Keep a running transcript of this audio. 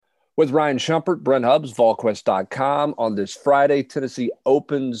With Ryan Shumpert, Brent Hubbs, VolQuest.com. On this Friday, Tennessee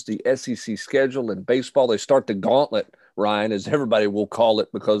opens the SEC schedule in baseball. They start the gauntlet, Ryan, as everybody will call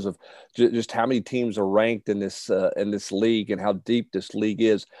it, because of just how many teams are ranked in this league and how deep this league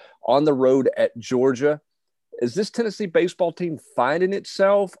is. On the road at Georgia, is this Tennessee baseball team finding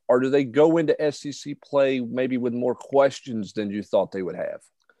itself, or do they go into SEC play maybe with more questions than you thought they would have?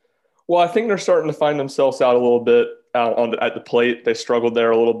 Well, I think they're starting to find themselves out a little bit at the plate. They struggled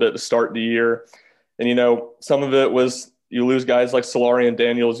there a little bit to start the year. And, some of it was you lose guys like Solari and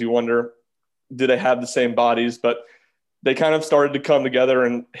Daniels. You wonder, do they have the same bodies? But they kind of started to come together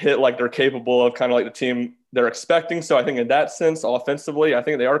and hit like they're capable of, kind of like the team they're expecting. So I think in that sense, offensively, I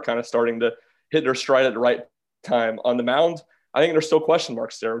think they are kind of starting to hit their stride at the right time. On the mound, I think there's still question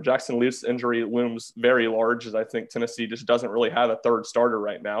marks there. Jackson Leaf's injury looms very large, as I think Tennessee just doesn't really have a third starter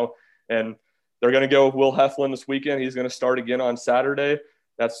right now. And they're going to go with Will Heflin this weekend. He's going to start again on Saturday.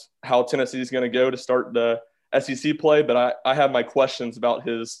 That's how Tennessee is going to go to start the SEC play. But I have my questions about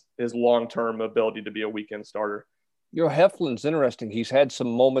his long-term ability to be a weekend starter. Heflin's interesting. He's had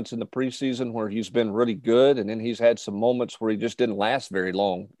some moments in the preseason where he's been really good, and then he's had some moments where he just didn't last very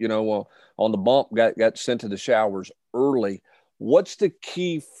long. On the bump, got sent to the showers early. What's the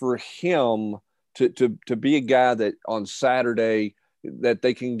key for him to be a guy that on Saturday that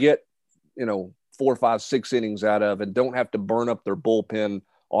they can get 4, 5, 6 innings out of and don't have to burn up their bullpen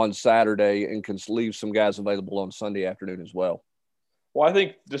on Saturday and can leave some guys available on Sunday afternoon as well? Well, I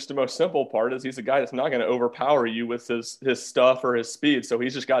think just the most simple part is he's a guy that's not going to overpower you with his stuff or his speed. So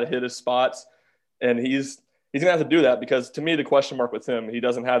he's just got to hit his spots, and he's going to have to do that because, to me, the question mark with him, he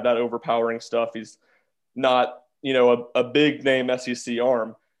doesn't have that overpowering stuff. He's not, a big name SEC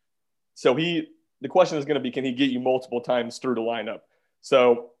arm. So the question is going to be, can he get you multiple times through the lineup?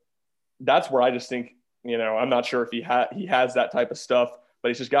 So that's where I just think, I'm not sure if he has that type of stuff, but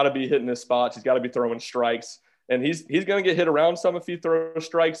he's just got to be hitting his spots. He's got to be throwing strikes. And he's going to get hit around some if he throws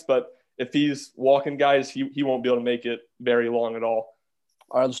strikes, but if he's walking guys, he won't be able to make it very long at all.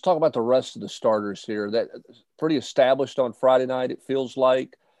 All right, let's talk about the rest of the starters here. That pretty established on Friday night, it feels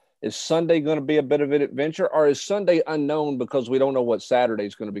like. Is Sunday going to be a bit of an adventure, or is Sunday unknown because we don't know what Saturday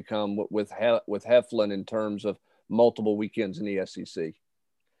is going to become with Heflin in terms of multiple weekends in the SEC?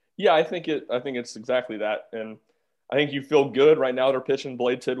 Yeah, I think it's exactly that. And I think you feel good right now. They're pitching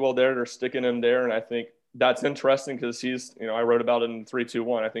Blade Tidwell there. They're sticking him there. And I think that's interesting because he's, I wrote about it in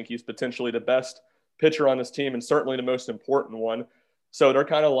 3-2-1. I think he's potentially the best pitcher on this team and certainly the most important one. So they're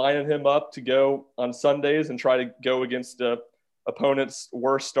kind of lining him up to go on Sundays and try to go against the opponent's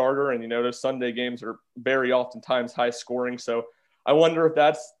worst starter. And, those Sunday games are very oftentimes high scoring. So I wonder if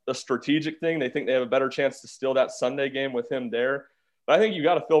that's a strategic thing. They think they have a better chance to steal that Sunday game with him there. But I think you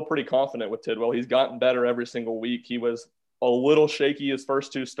got to feel pretty confident with Tidwell. He's gotten better every single week. He was a little shaky his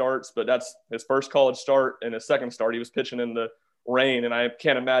first 2 starts, but that's his first college start and his second start. He was pitching in the rain, and I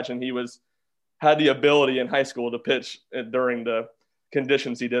can't imagine he had the ability in high school to pitch during the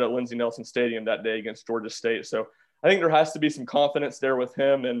conditions he did at Lindsey Nelson Stadium that day against Georgia State. So I think there has to be some confidence there with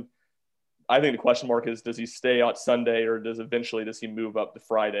him, and I think the question mark is, does he stay out Sunday or does he move up to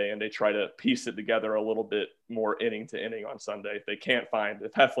Friday and they try to piece it together a little bit more inning to inning on Sunday if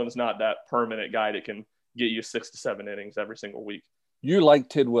Heflin's not that permanent guy that can get you 6 to 7 innings every single week. You like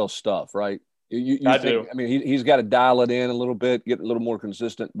Tidwell's stuff, right? I do. I mean, he's got to dial it in a little bit, get a little more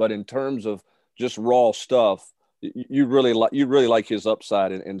consistent. But in terms of just raw stuff, you really like his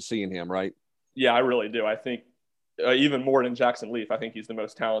upside and seeing him, right? Yeah, I really do. I think even more than Jackson Leaf, I think he's the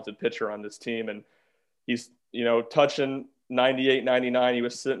most talented pitcher on this team, and he's touching 98, 99. He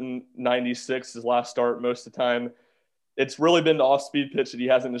was sitting 96 his last start most of the time. It's really been the off-speed pitch that he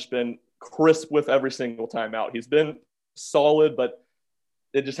hasn't just been crisp with every single time out. He's been solid, but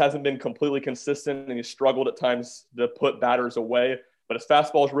it just hasn't been completely consistent, and he struggled at times to put batters away. But his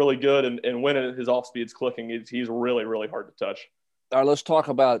fastball is really good, and when his off-speed's clicking, he's really, really hard to touch. All right, let's talk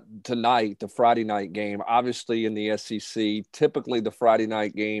about tonight, the Friday night game. Obviously, in the SEC, typically the Friday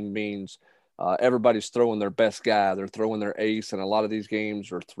night game means everybody's throwing their best guy. They're throwing their ace, and a lot of these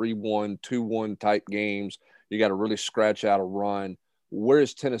games are 3-1, 2-1 type games. You got to really scratch out a run. Where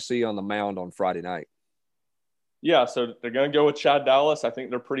is Tennessee on the mound on Friday night? Yeah, so they're going to go with Chad Dallas. I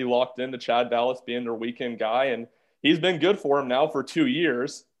think they're pretty locked into Chad Dallas being their weekend guy, and he's been good for them now for 2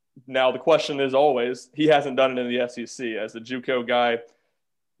 years. Now, the question is always, he hasn't done it in the SEC. As a JUCO guy,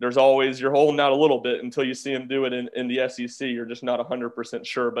 there's always, you're holding out a little bit until you see him do it in the SEC. You're just not 100%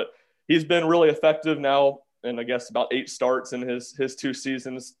 sure. But he's been really effective now, and I guess about 8 starts in his 2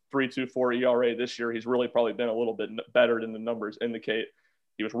 seasons, 3.24 ERA this year. He's really probably been a little bit better than the numbers indicate.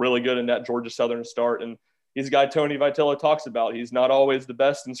 He was really good in that Georgia Southern start. And he's a guy Tony Vitello talks about. He's not always the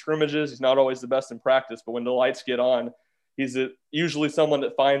best in scrimmages. He's not always the best in practice, but when the lights get on, he's usually someone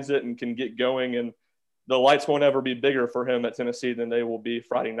that finds it and can get going. And the lights won't ever be bigger for him at Tennessee than they will be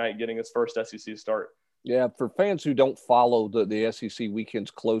Friday night getting his first SEC start. Yeah, for fans who don't follow the SEC weekends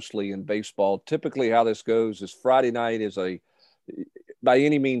closely in baseball, typically how this goes is Friday night is by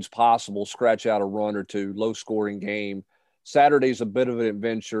any means possible, scratch out a run or two, low scoring game. Saturday's a bit of an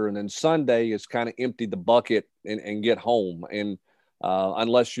adventure, and then Sunday is kind of empty the bucket and get home. And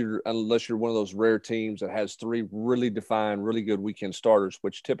unless you're one of those rare teams that has three really defined, really good weekend starters,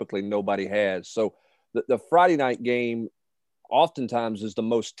 which typically nobody has. So the Friday night game oftentimes is the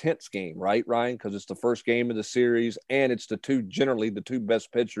most tense game, right, Ryan? Because it's the first game of the series, and it's generally the two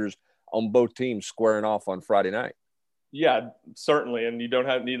best pitchers on both teams squaring off on Friday night. Yeah, certainly. And you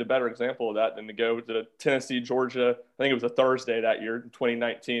don't need a better example of that than to go to Tennessee, Georgia. I think it was a Thursday that year,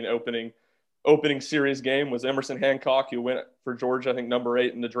 2019 opening series game was Emerson Hancock, who went for Georgia, I think number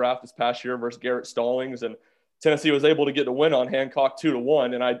 8 in the draft this past year versus Garrett Stallings. And Tennessee was able to get a win on Hancock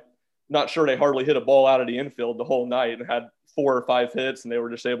 2-1. And I'm not sure they hardly hit a ball out of the infield the whole night and had 4 or 5 hits, and they were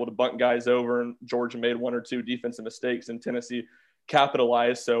just able to bunt guys over, and Georgia made 1 or 2 defensive mistakes, and Tennessee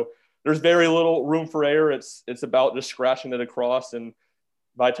capitalized. So there's very little room for error. It's about just scratching it across, and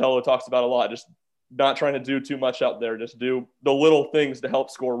Vitello talks about a lot, just not trying to do too much out there, just do the little things to help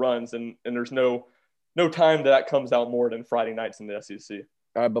score runs, and there's no time that comes out more than Friday nights in the SEC.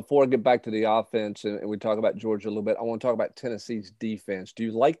 All right, before I get back to the offense and we talk about Georgia a little bit, I want to talk about Tennessee's defense. Do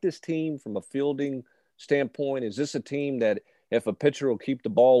you like this team from a fielding standpoint? Is this a team that if a pitcher will keep the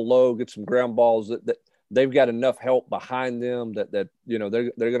ball low, get some ground balls, that they've got enough help behind them that they're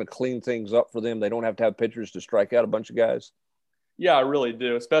going to clean things up for them? They don't have to have pitchers to strike out a bunch of guys. Yeah, I really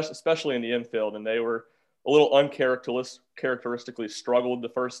do, especially in the infield. And they were a little uncharacteristically struggled the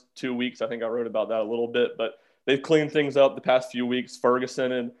first 2 weeks. I think I wrote about that a little bit, but they've cleaned things up the past few weeks.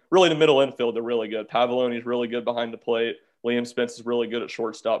 Ferguson and really the middle infield are really good. Pavelloni's really good behind the plate. Liam Spence is really good at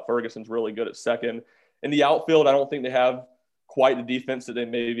shortstop. Ferguson's really good at second. In the outfield, I don't think they have quite the defense that they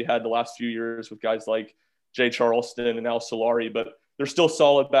maybe had the last few years with guys like Jay Charleston and Al Solari, but they're still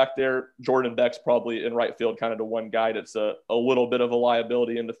solid back there. Jordan Beck's probably in right field, kind of the one guy that's a little bit of a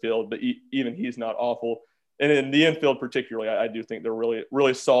liability in the field, but even he's not awful. And in the infield particularly, I do think they're really,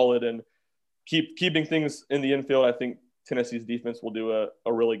 really solid, and keeping things in the infield. I think Tennessee's defense will do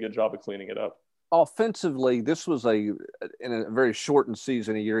a really good job of cleaning it up. Offensively, this was in a very shortened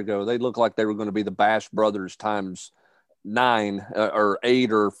season a year ago. They looked like they were going to be the Bash brothers times 9 or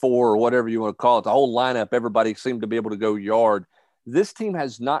 8 or 4 or whatever you want to call it. The whole lineup, everybody seemed to be able to go yard. This team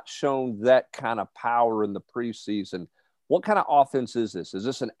has not shown that kind of power in the preseason. What kind of offense is this? Is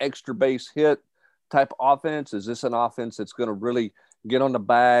this an extra base hit type offense? Is this an offense that's going to really get on the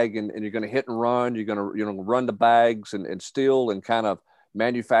bag and you're going to hit and run? You're going to run the bags and steal and kind of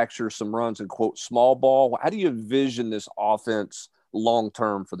manufacture some runs and quote small ball? How do you envision this offense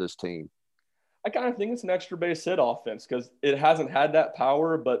long-term for this team? I kind of think it's an extra base hit offense because it hasn't had that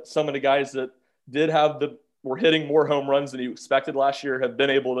power, but some of the guys that were hitting more home runs than you expected last year have been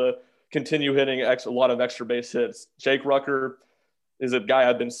able to continue hitting a lot of extra base hits. Jake Rucker is a guy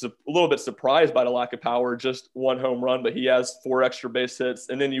I've been a little bit surprised by the lack of power, just 1 home run, but he has 4 extra base hits.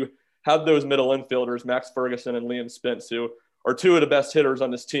 And then you have those middle infielders, Max Ferguson and Liam Spence, who are 2 of the best hitters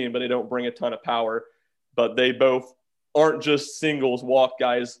on this team, but they don't bring a ton of power. But they both aren't just singles walk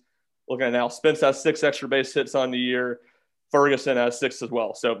guys. Looking at now, Spence has 6 extra base hits on the year. Ferguson has 6 as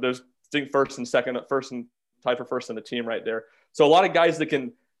well. So there's, I think, first and tied for first in the team right there. So a lot of guys that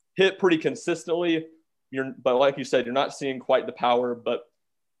can hit pretty consistently. But like you said, you're not seeing quite the power. But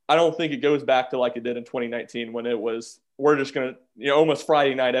I don't think it goes back to like it did in 2019 when it was, we're just going to, almost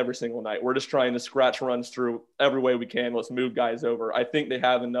Friday night every single night. We're just trying to scratch runs through every way we can. Let's move guys over. I think they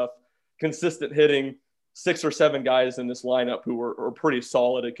have enough consistent hitting, 6 or 7 guys in this lineup who are pretty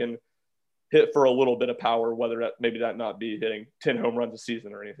solid. It can hit for a little bit of power, whether that not be hitting 10 home runs a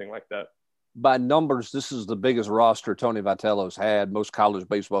season or anything like that. By numbers, this is the biggest roster Tony Vitello's had. Most college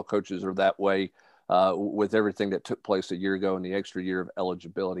baseball coaches are that way with everything that took place a year ago and the extra year of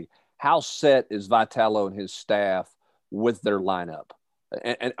eligibility. How set is Vitello and his staff with their lineup?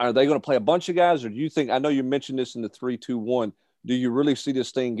 And are they going to play a bunch of guys, or do you think, I know you mentioned this in the 3-2-1, do you really see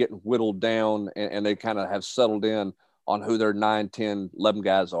this thing getting whittled down and they kind of have settled in on who their 9, 10, 11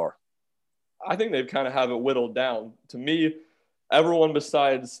 guys are? I think they've kind of have it whittled down. To me, everyone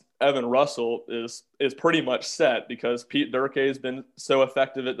besides Evan Russell is pretty much set because Pete Durkee has been so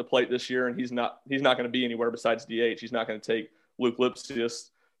effective at the plate this year, and he's not going to be anywhere besides DH. He's not going to take Luke Lipsius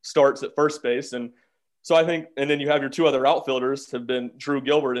starts at first base, and So I think, and then you have your two other outfielders have been Drew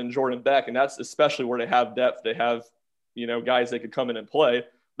Gilbert and Jordan Beck, and that's especially where they have depth. They have, guys that could come in and play.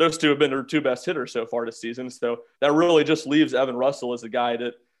 Those two have been their two best hitters so far this season. So that really just leaves Evan Russell as a guy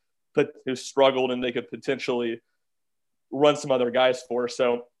who struggled and they could potentially run some other guys for.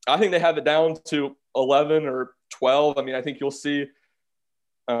 So I think they have it down to 11 or 12. I mean, I think you'll see,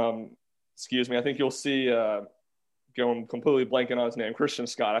 I think you'll see, going completely blanking on his name, Christian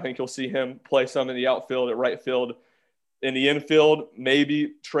Scott. I think you'll see him play some in the outfield, at right field, in the infield,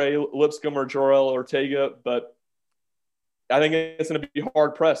 maybe Trey Lipscomb or Jorel Ortega, but I think it's going to be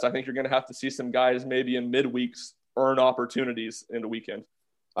hard pressed. I think you're going to have to see some guys maybe in midweeks earn opportunities in the weekend.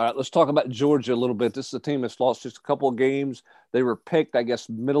 All right, let's talk about Georgia a little bit. This is a team that's lost just a couple of games. They were picked, I guess,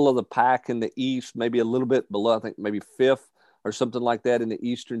 middle of the pack in the East, maybe a little bit below, I think maybe fifth or something like that in the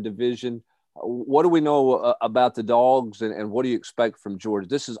Eastern Division. What do we know about the Dogs, and what do you expect from Georgia?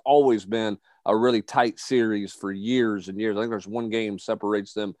 This has always been a really tight series for years and years. I think there's one game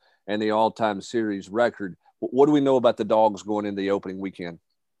separates them and the all-time series record. What do we know about the Dogs going into the opening weekend?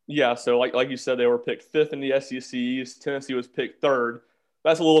 Yeah, so like you said, they were picked fifth in the SEC East. Tennessee was picked third.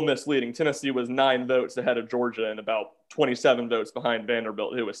 That's a little misleading. Tennessee was 9 votes ahead of Georgia and about 27 votes behind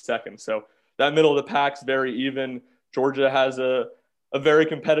Vanderbilt, who was second. So that middle of the pack's very even. Georgia has a very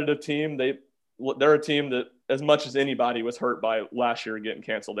competitive team. They're a team that, as much as anybody, was hurt by last year getting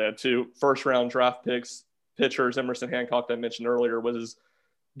canceled. They had 2 first-round draft picks. Pitchers, Emerson Hancock, that I mentioned earlier, was as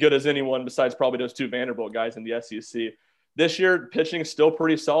good as anyone besides probably those 2 Vanderbilt guys in the SEC. This year, pitching is still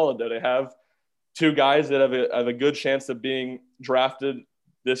pretty solid, though. They have 2 guys that have a good chance of being drafted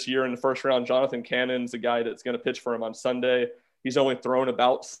this year in the first round. Jonathan Cannon's a guy that's going to pitch for him on Sunday. He's only thrown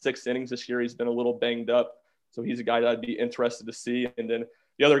about 6 innings this year. He's been a little banged up, so he's a guy that I'd be interested to see. And then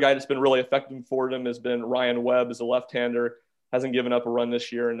the other guy that's been really effective for them has been Ryan Webb, as a left-hander. Hasn't given up a run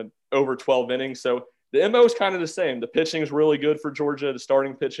this year in over 12 innings. So the MO is kind of the same. The pitching is really good for Georgia. The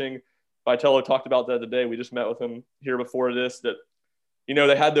starting pitching, Vitello talked about that today. We just met with him here before this, that,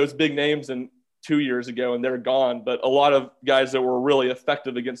 they had those big names and 2 years ago and they're gone. But a lot of guys that were really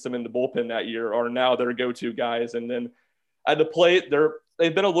effective against them in the bullpen that year are now their go-to guys. And then at the plate,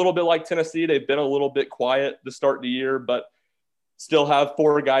 they've been a little bit like Tennessee. They've been a little bit quiet to start the year, but still have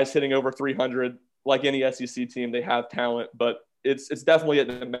 4 guys hitting over 300. Like any SEC team, they have talent, but it's definitely at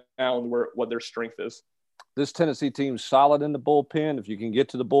the mound where what their strength is. This Tennessee team's solid in the bullpen. If you can get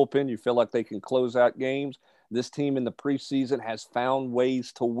to the bullpen, you feel like they can close out games. This team in the preseason has found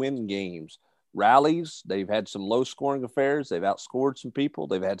ways to win games. Rallies, they've had some low-scoring affairs. They've outscored some people.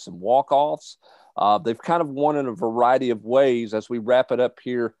 They've had some walk-offs. They've kind of won in a variety of ways. As we wrap it up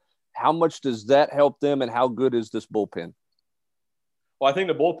here, how much does that help them, and how good is this bullpen? Well, I think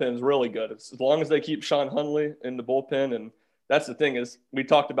the bullpen is really good. As long as they keep Sean Hundley in the bullpen, and that's the thing is we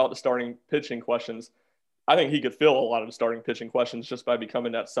talked about the starting pitching questions. I think he could fill a lot of the starting pitching questions just by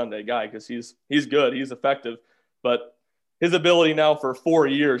becoming that Sunday guy, because he's good, he's effective, but his ability now for 4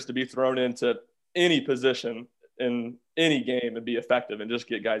 years to be thrown into any position in any game and be effective and just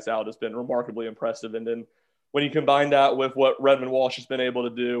get guys out has been remarkably impressive. And then when you combine that with what Redmond Walsh has been able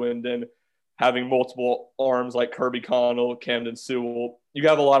to do, and then having multiple arms like Kirby Connell, Camden Sewell, you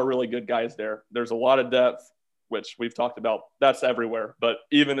have a lot of really good guys there. There's a lot of depth, which we've talked about. That's everywhere. But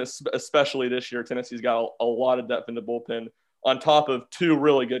even especially this year, Tennessee's got a lot of depth in the bullpen on top of 2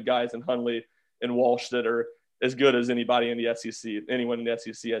 really good guys in Hundley and Walsh that are as good as anybody in the SEC, anyone in the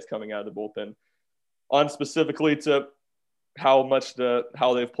SEC has coming out of the bullpen. On specifically to how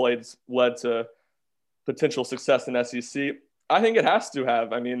they've played led to potential success in SEC, I think it has to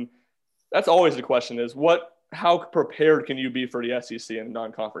have. I mean, that's always the question is how prepared can you be for the SEC and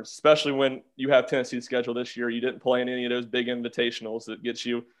non-conference, especially when you have Tennessee's schedule this year. You didn't play in any of those big invitationals that gets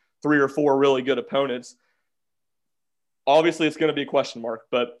you 3 or 4 really good opponents. Obviously, it's going to be a question mark,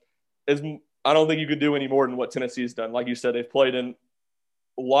 but I don't think you could do any more than what Tennessee's done. Like you said, they've played in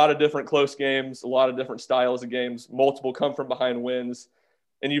a lot of different close games, a lot of different styles of games, multiple come-from-behind wins.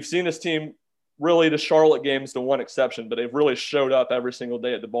 And you've seen this team really, the Charlotte game's the one exception, but they've really showed up every single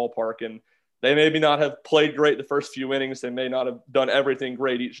day at the ballpark. And they maybe not have played great the first few innings. They may not have done everything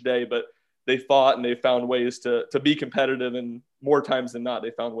great each day, but they fought and they found ways to be competitive. And more times than not,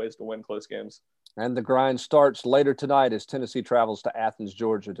 they found ways to win close games. And the grind starts later tonight as Tennessee travels to Athens,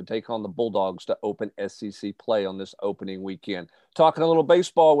 Georgia to take on the Bulldogs to open SEC play on this opening weekend. Talking a little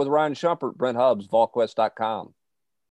baseball with Ryan Shumpert, Brent Hubbs, VolQuest.com.